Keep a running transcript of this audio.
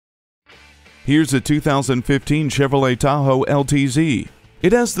Here's a 2015 Chevrolet Tahoe LTZ.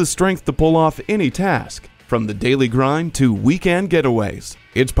 It has the strength to pull off any task, from the daily grind to weekend getaways.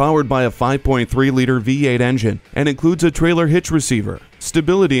 It's powered by a 5.3-liter V8 engine and includes a trailer hitch receiver,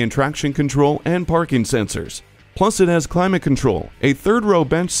 stability and traction control, and parking sensors. Plus, it has climate control, a third-row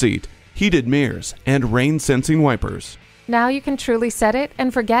bench seat, heated mirrors, and rain-sensing wipers. Now you can truly set it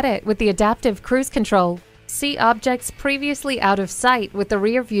and forget it with the adaptive cruise control. See objects previously out of sight with the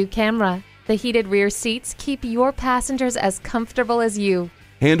rear-view camera. The heated rear seats keep your passengers as comfortable as you.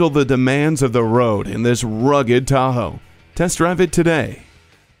 Handle the demands of the road in this rugged Tahoe. Test drive it today.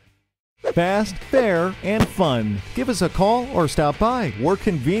 Fast, fair, and fun. Give us a call or stop by. We're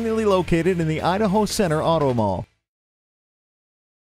conveniently located in the Idaho Center Auto Mall.